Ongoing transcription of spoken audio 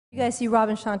You guys see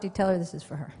Robin Shanti, tell her this is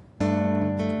for her.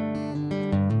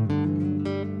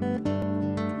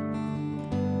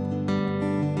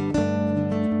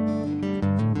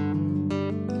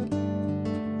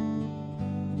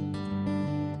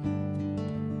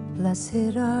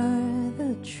 Blessed are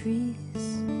the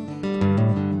trees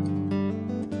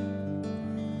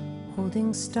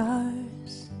holding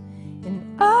stars in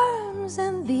arms,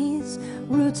 and these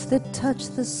roots that touch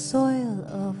the soil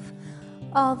of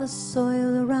all the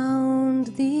soil around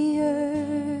the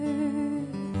earth.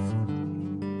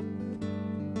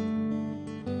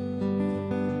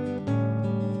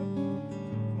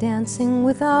 Dancing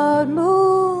without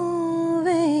moving,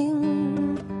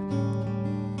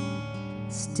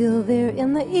 still there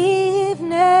in the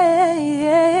evening,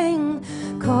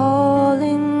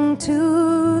 calling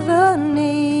to the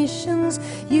nations,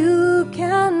 you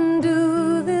can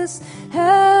do this,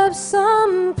 have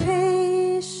some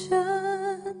patience,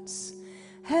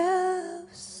 have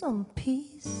some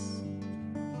peace.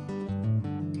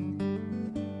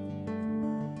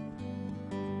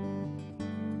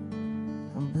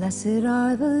 Blessed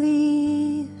are the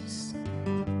leaves,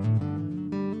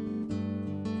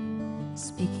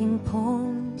 speaking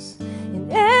poems in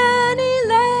any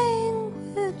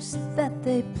language that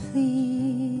they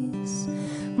please.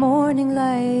 Morning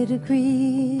light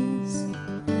agrees,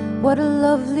 what a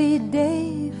lovely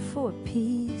day for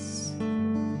peace.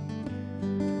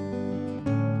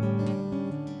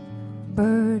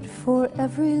 Bird for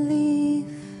every leaf,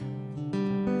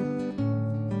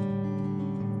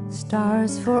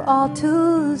 stars for all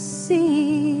to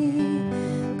see,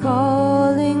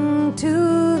 calling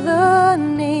to the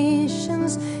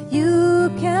nations,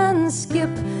 you can skip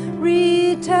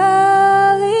retaliation,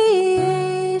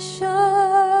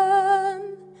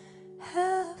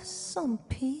 have some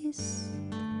peace.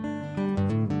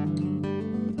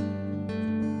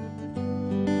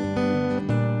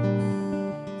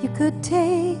 You could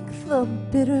take the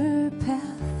bitter path,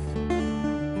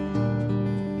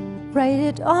 write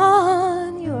it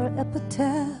on your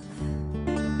epitaph,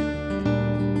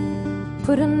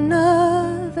 put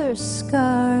another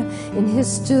scar in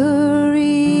history.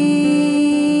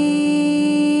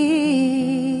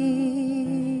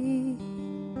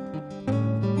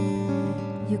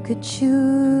 You could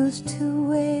choose to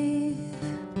wave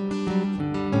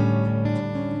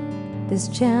this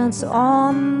chance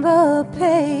on the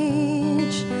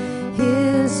page.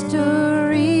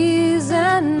 History's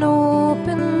an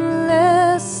open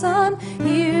lesson.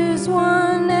 Here's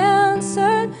one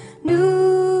answer,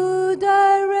 new direction.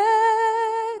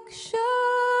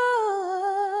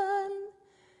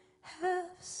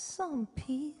 Have some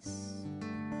peace.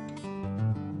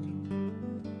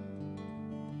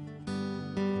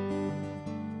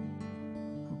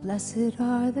 Blessed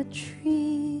are the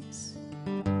trees,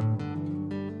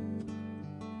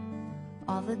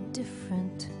 all the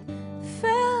different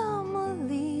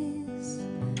families,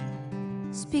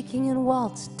 speaking in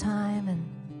waltz time and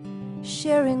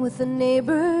sharing with the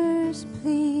neighbors,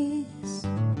 please.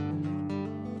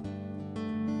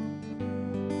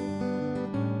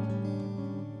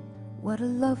 What a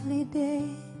lovely day.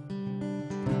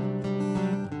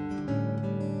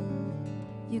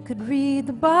 You could read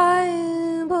the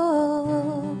Bible,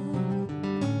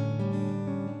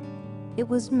 it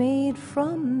was made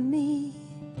from me.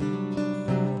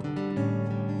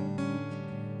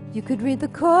 You could read the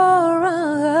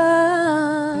Quran,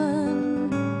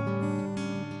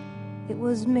 it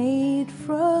was made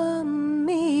from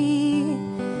me.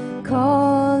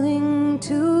 Calling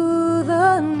to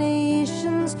the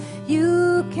nations,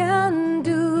 you can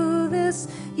do this,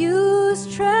 use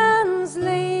translation,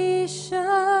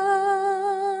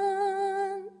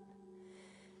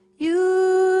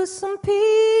 use some peace.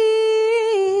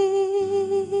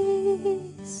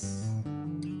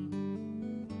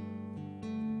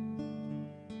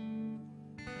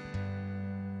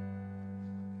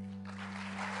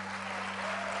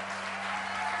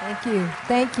 Thank you.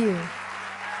 Thank you.